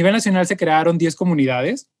 a nivel nacional se crearon 10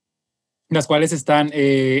 comunidades, las cuales están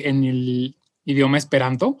en el idioma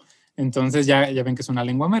Esperanto. Entonces ya ven que es una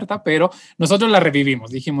lengua muerta, pero nosotros la revivimos.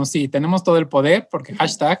 Dijimos, sí, tenemos todo el poder porque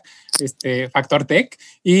hashtag Factor Tech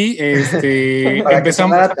y para empezamos que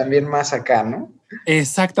sonara también más acá, ¿no?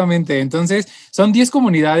 Exactamente. Entonces, son 10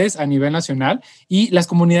 comunidades a nivel nacional y las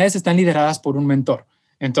comunidades están lideradas por un mentor.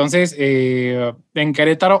 Entonces, en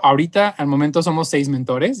Querétaro, ahorita, al momento, somos 6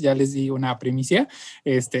 mentores. Ya les di una primicia.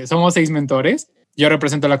 Somos 6 mentores. Yo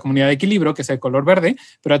represento la comunidad de Equilibrio, que es el color verde,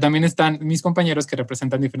 pero también están mis compañeros que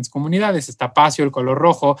representan diferentes comunidades. Está Pacio, el color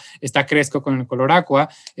rojo, está Cresco con el color aqua,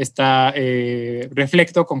 está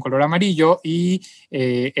Reflecto con color amarillo y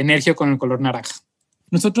Energio con el color naranja.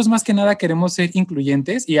 Nosotros más que nada queremos ser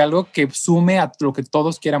incluyentes y algo que sume a lo que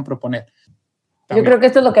todos quieran proponer. También. Yo creo que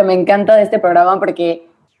esto es lo que me encanta de este programa, porque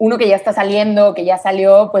uno que ya está saliendo, que ya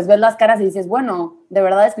salió, pues ves las caras y dices, bueno, de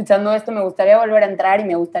verdad escuchando esto me gustaría volver a entrar y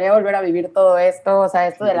me gustaría volver a vivir todo esto, o sea,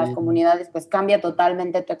 esto de las comunidades pues cambia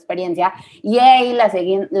totalmente tu experiencia. Y ahí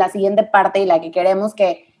la siguiente parte y la que queremos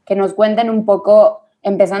que nos cuenten un poco,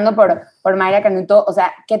 empezando por Mayra Canuto, o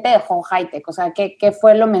sea, ¿qué te dejó Hightech? O sea, ¿qué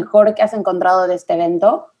fue lo mejor que has encontrado de este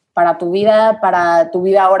evento para tu vida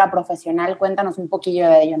ahora profesional? Cuéntanos un poquillo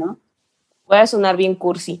de ello, ¿no? Voy a sonar bien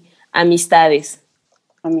cursi. Amistades.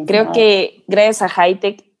 Creo que gracias a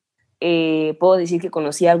Hightech puedo decir que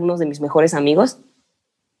conocí a algunos de mis mejores amigos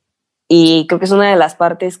y creo que es una de las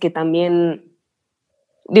partes que también,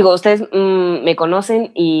 digo, ustedes me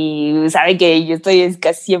conocen y saben que yo estoy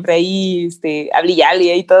casi siempre ahí, hable y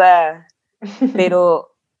ahí toda,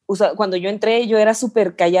 pero cuando yo entré yo era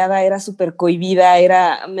súper callada, era súper cohibida,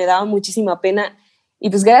 me daba muchísima pena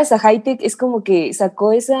y pues gracias a Hightech es como que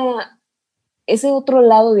sacó ese otro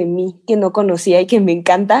lado de mí que no conocía y que me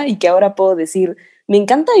encanta y que ahora puedo decir, me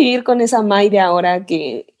encanta vivir con esa May de ahora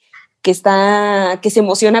que se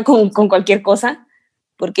emociona con cualquier cosa,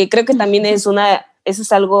 porque creo que también eso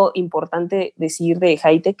es algo importante decir de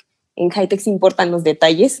Hightech. En Hightech se importan los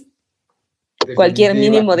detalles. Cualquier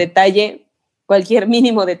mínimo detalle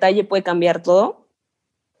puede cambiar todo.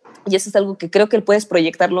 Y eso es algo que creo que puedes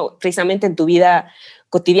proyectarlo precisamente en tu vida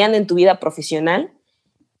cotidiana, en tu vida profesional.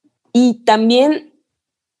 Y también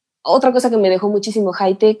otra cosa que me dejó muchísimo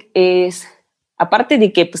Hightech es, aparte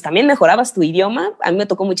de que pues también mejorabas tu idioma, a mí me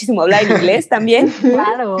tocó muchísimo hablar inglés también.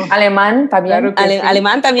 Claro. Alemán también. Claro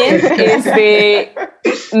alemán también.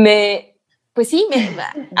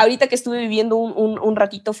 Ahorita que estuve viviendo un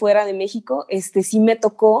ratito fuera de México, sí me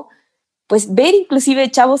tocó pues ver inclusive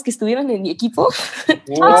chavos que estuvieron en mi equipo,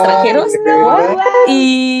 extranjeros,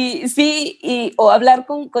 o hablar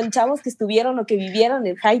con chavos que estuvieron o que vivieron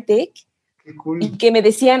en Hightech. Qué cool. Y que me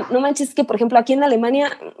decían, no manches, que por ejemplo aquí en Alemania,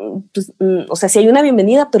 pues, o sea, sí hay una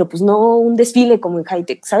bienvenida, pero pues no un desfile como en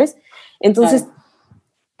Hightech, ¿sabes? Entonces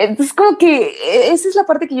como que esa es la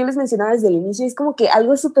parte que yo les mencionaba desde el inicio, es como que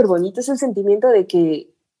algo súper bonito, es el sentimiento de que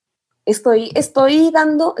estoy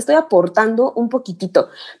aportando un poquitito.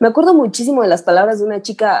 Me acuerdo muchísimo de las palabras de una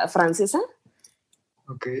chica francesa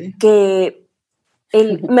que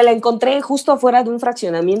me la encontré justo afuera de un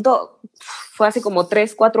fraccionamiento, fue hace como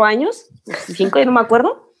 3, 4 años, 5, ya no me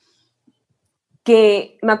acuerdo,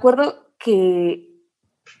 que me acuerdo que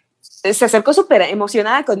se acercó súper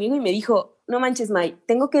emocionada conmigo y me dijo, no manches, May,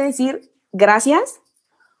 tengo que decir gracias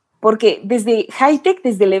porque desde Hightech,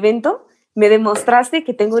 desde el evento, me demostraste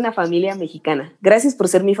que tengo una familia mexicana. Gracias por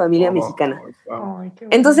ser mi familia mexicana. Wow.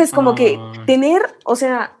 Entonces, como que tener, o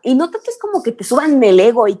sea, y no tanto es como que te suban el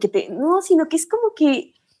ego y no, sino que es como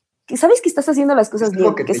que sabes que estás haciendo las cosas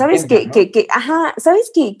bien, que sabes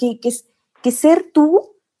sabes que ser tú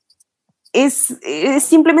es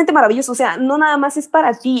simplemente maravilloso, o sea, no nada más es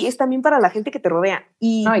para ti, es también para la gente que te rodea.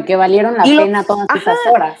 Y que valieron la pena todas esas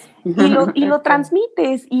horas. Y lo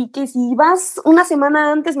transmites, y que si vas una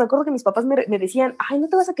semana antes, me acuerdo que mis papás me decían, ay, ¿no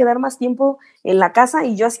te vas a quedar más tiempo en la casa?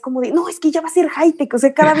 Y yo así como de, no, es que ya va a ser Hightech, o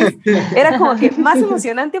sea, cada vez era como que más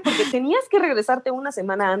emocionante porque tenías que regresarte una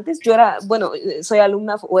semana antes. Yo soy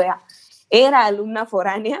alumna, era alumna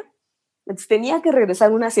foránea, entonces tenía que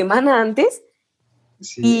regresar una semana antes.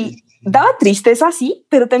 Sí. Y daba tristeza, sí,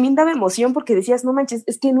 pero también daba emoción porque decías, no manches,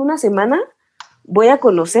 es que en una semana voy a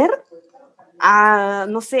conocer a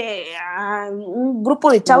un grupo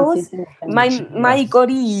de chavos, May y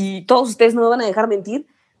Cory y todos ustedes no me van a dejar mentir,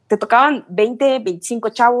 te tocaban 20, 25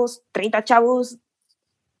 chavos, 30 chavos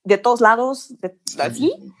de todos lados,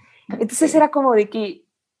 así. Entonces era como de que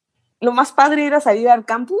lo más padre era salir al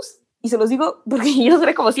campus. Y se los digo porque yo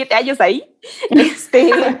duré como 7 años ahí. Era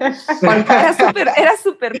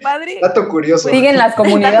súper padre. Dato curioso. Siguen las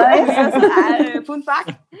comunidades. Fun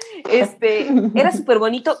fact. Era súper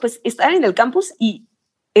bonito, pues, estar en el campus y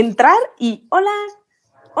entrar y hola,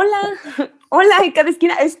 en cada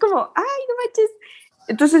esquina. Es como, ay, no manches.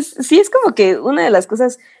 Entonces, sí es como que una de las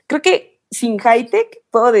cosas, creo que sin high-tech,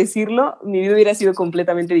 puedo decirlo, mi vida hubiera sido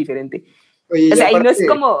completamente diferente. Oye, O sea, y no es aparte,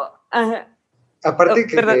 como... Ajá. aparte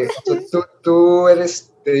Perdón. que tú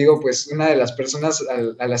eres, te digo, pues una de las personas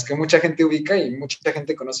a las que mucha gente ubica y mucha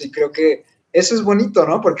gente conoce, y creo que eso es bonito,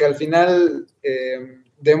 ¿no? Porque al final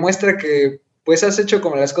demuestra que pues has hecho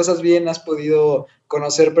como las cosas bien, has podido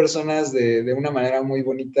conocer personas de una manera muy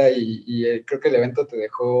bonita y creo que el evento te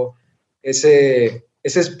dejó ese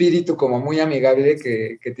espíritu como muy amigable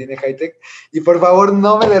que tiene Hightech. Y por favor,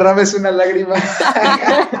 no me derrames una lágrima.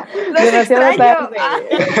 Demasiado tarde.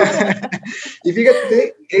 Y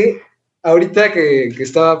fíjate que ahorita que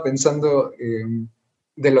estaba pensando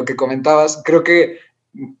de lo que comentabas, creo que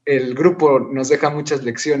el grupo nos deja muchas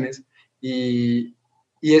lecciones y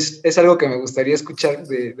es algo que me gustaría escuchar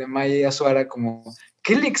de May Azuara, como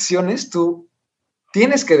qué lecciones tú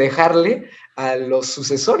tienes que dejarle a los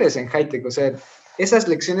sucesores en Hightech, o sea, esas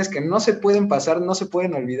lecciones que no se pueden pasar, no se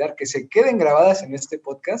pueden olvidar, que se queden grabadas en este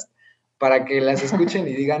podcast para que las escuchen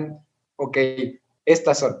y digan, ok,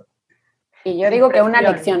 estas son. Y yo digo que una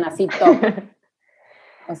lección así top.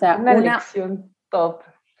 O sea, una lección top.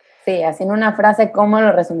 Sí, así en una frase, ¿cómo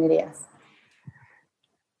lo resumirías?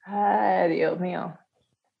 Ay, Dios mío.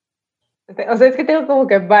 O sea, es que tengo como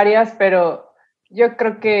que varias, pero yo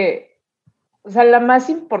creo que, o sea, la más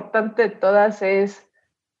importante de todas es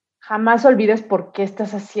jamás olvides por qué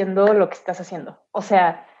estás haciendo lo que estás haciendo. O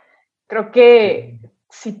sea, creo que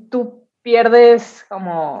si tú pierdes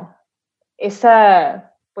como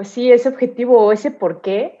esa, pues sí, ese objetivo o ese por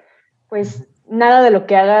qué, pues nada de lo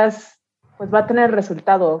que hagas pues va a tener el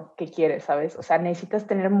resultado que quieres, ¿sabes? O sea, necesitas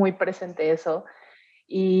tener muy presente eso.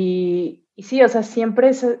 Y sí, o sea, siempre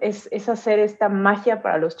es hacer esta magia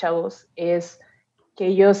para los chavos, es que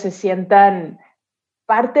ellos se sientan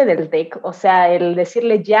parte del TEC, o sea, el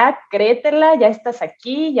decirle ya, créetela, ya estás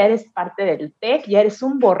aquí, ya eres parte del TEC, ya eres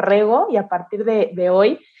un borrego y a partir de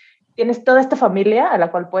hoy tienes toda esta familia a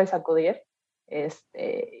la cual puedes acudir.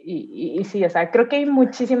 Y sí, o sea, creo que hay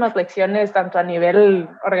muchísimas lecciones, tanto a nivel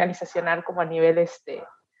organizacional como a nivel,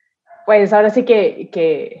 pues ahora sí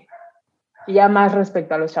que ya más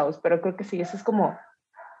respecto a los chavos, pero creo que sí, esa es como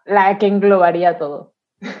la que englobaría todo.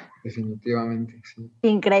 Definitivamente, sí.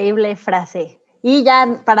 Increíble frase. Y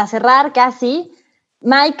ya para cerrar casi,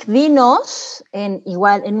 Mike, dinos en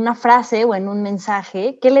una frase o en un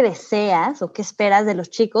mensaje, ¿qué le deseas o qué esperas de los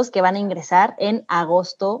chicos que van a ingresar en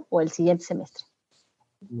agosto o el siguiente semestre?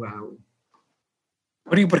 Wow.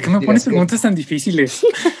 Oye, ¿por qué me pones preguntas tan difíciles?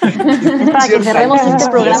 Es para que cerremos este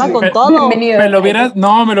programa con todo. Me lo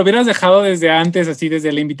hubieras dejado desde antes, así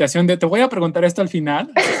desde la invitación de te voy a preguntar esto al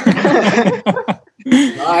final.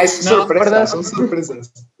 Son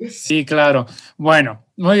sorpresas. Sí, claro. Bueno,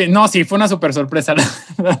 muy bien. No, sí, fue una súper sorpresa, la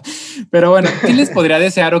verdad. Pero bueno, ¿qué les podría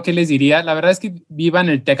desear o qué les diría? La verdad es que vivan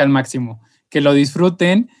el TEC al máximo, que lo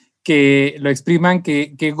disfruten, que lo expriman,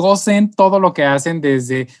 que gocen todo lo que hacen,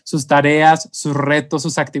 desde sus tareas, sus retos,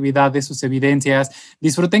 sus actividades, sus evidencias.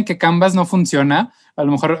 Disfruten que Canvas no funciona. A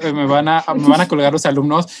lo mejor me van a colgar los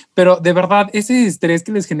alumnos, pero de verdad ese estrés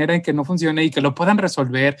que les genera en que no funcione y que lo puedan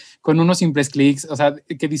resolver con unos simples clics, o sea,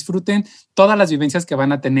 que disfruten todas las vivencias que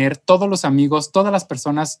van a tener, todos los amigos, todas las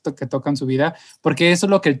personas que tocan su vida, porque eso es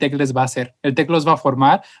lo que el TEC les va a hacer. El TEC los va a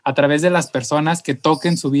formar a través de las personas que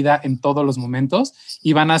toquen su vida en todos los momentos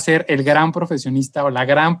y van a ser el gran profesionista o la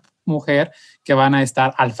gran mujer que van a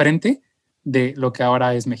estar al frente de lo que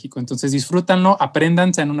ahora es México. Entonces disfrútanlo,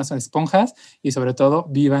 aprendan, sean unas esponjas y sobre todo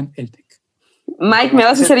vivan el TEC. Mike, me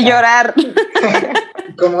vas a hacer llorar.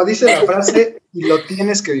 Como dice la frase, y lo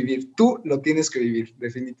tienes que vivir, tú lo tienes que vivir,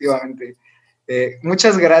 definitivamente.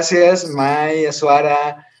 Muchas gracias, May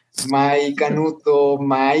Azuara, May Canuto,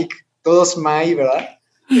 Mike, todos May, ¿verdad?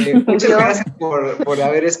 Muchas gracias por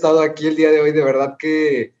haber estado aquí el día de hoy, de verdad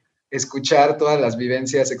que escuchar todas las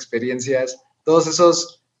vivencias, experiencias, todos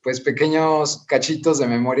esos pues pequeños cachitos de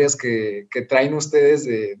memorias que traen ustedes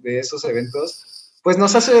de esos eventos, pues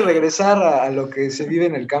nos hace regresar a lo que se vive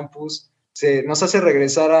en el campus, nos hace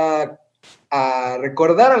regresar a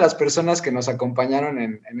recordar a las personas que nos acompañaron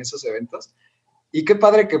en esos eventos. Y qué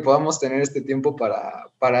padre que podamos tener este tiempo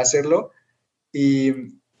para hacerlo. Y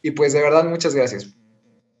pues de verdad, muchas gracias.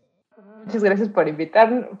 Muchas gracias por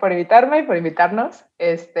invitarme y por invitarnos.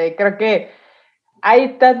 Creo que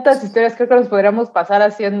hay tantas historias, creo que nos podríamos pasar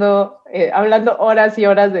hablando horas y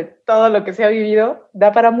horas de todo lo que se ha vivido.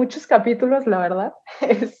 Da para muchos capítulos, la verdad.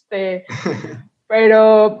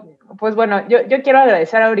 Pero, pues bueno, yo quiero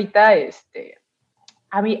agradecer ahorita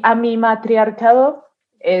a mi matriarcado.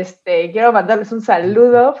 Quiero mandarles un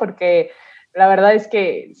saludo porque la verdad es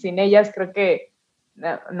que sin ellas creo que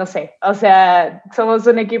no sé, o sea, somos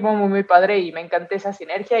un equipo muy, muy padre y me encanta esa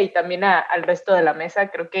sinergia y también al resto de la mesa.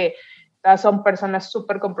 Creo que todas son personas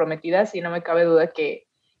súper comprometidas y no me cabe duda que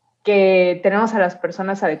tenemos a las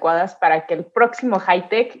personas adecuadas para que el próximo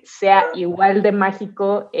Hightech sea igual de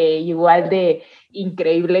mágico, igual de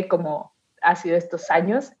increíble como ha sido estos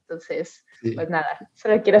años. Entonces, sí. Pues nada,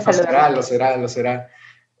 solo quiero saludar. Lo será.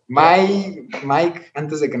 Mike,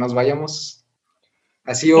 antes de que nos vayamos,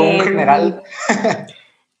 así un general.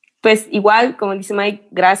 Pues igual, como dice Mike,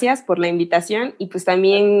 gracias por la invitación y pues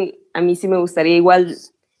también a mí sí me gustaría igual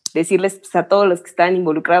decirles pues, a todos los que están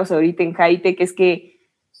involucrados ahorita en Hightech es que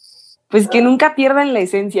pues que nunca pierdan la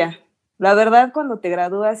esencia. La verdad, cuando te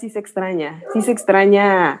gradúas sí se extraña,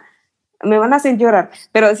 me van a hacer llorar,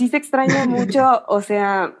 pero sí se extraña mucho, o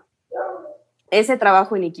sea, ese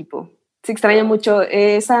trabajo en equipo. Se extraña mucho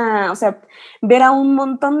ver a un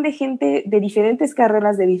montón de gente de diferentes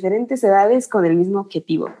carreras, de diferentes edades con el mismo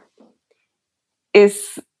objetivo.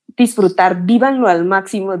 Es disfrutar, vívanlo al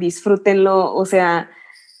máximo, disfrútenlo, o sea,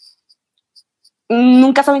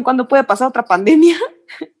 nunca saben cuándo puede pasar otra pandemia.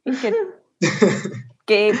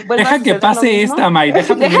 Deja que pase esta, May,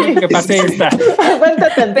 deja que pase esta.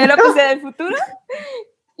 Pero que sea del futuro.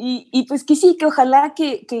 Y pues que sí, que ojalá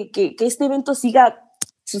que este evento siga.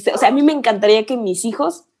 O sea, a mí me encantaría que mis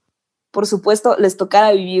hijos, por supuesto, les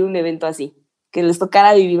tocara vivir un evento así, que les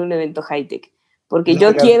tocara vivir un evento Hightech, porque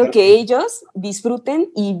yo quiero que ellos disfruten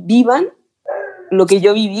y vivan lo que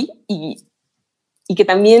yo viví y que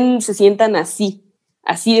también se sientan así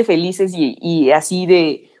de felices y así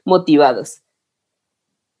de motivados.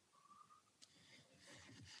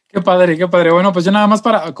 Qué padre. Bueno, pues yo nada más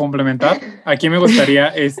para complementar, aquí me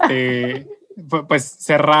gustaría pues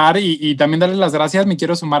cerrar y también darles las gracias. Me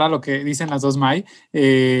quiero sumar a lo que dicen las dos May.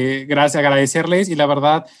 Gracias, agradecerles y la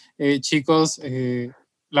verdad, chicos,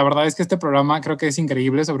 la verdad es que este programa creo que es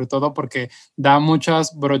increíble, sobre todo porque da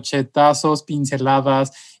muchos brochetazos,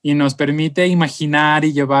 pinceladas y nos permite imaginar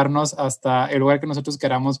y llevarnos hasta el lugar que nosotros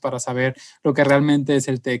queramos para saber lo que realmente es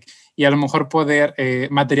el TEC y a lo mejor poder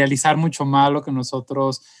materializar mucho más lo que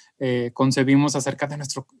nosotros concebimos acerca de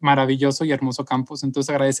nuestro maravilloso y hermoso campus.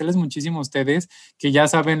 Entonces agradecerles muchísimo a ustedes que ya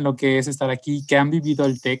saben lo que es estar aquí, que han vivido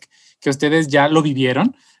el TEC, que ustedes ya lo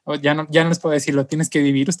vivieron. Ya no les puedo decir, lo tienes que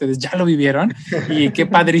vivir, ustedes ya lo vivieron y qué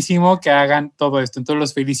padrísimo que hagan todo esto. Entonces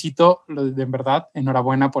los felicito, de verdad,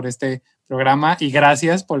 enhorabuena por este programa y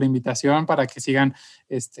gracias por la invitación para que sigan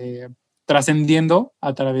trascendiendo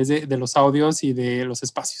a través de los audios y de los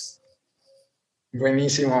espacios.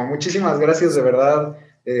 Buenísimo, muchísimas gracias de verdad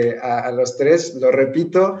a los tres, lo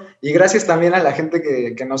repito, y gracias también a la gente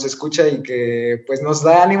que nos escucha y que pues nos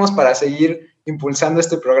da ánimos para seguir impulsando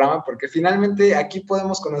este programa, porque finalmente aquí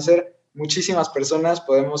podemos conocer muchísimas personas,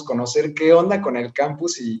 podemos conocer qué onda con el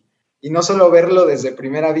campus y no solo verlo desde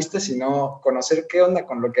primera vista, sino conocer qué onda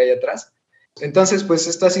con lo que hay atrás. Entonces, pues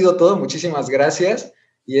esto ha sido todo, muchísimas gracias,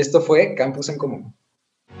 y esto fue Campus en Común.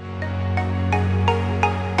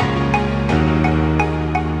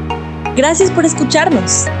 Gracias por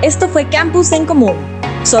escucharnos. Esto fue Campus en Común,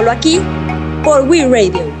 solo aquí por We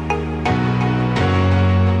Radio.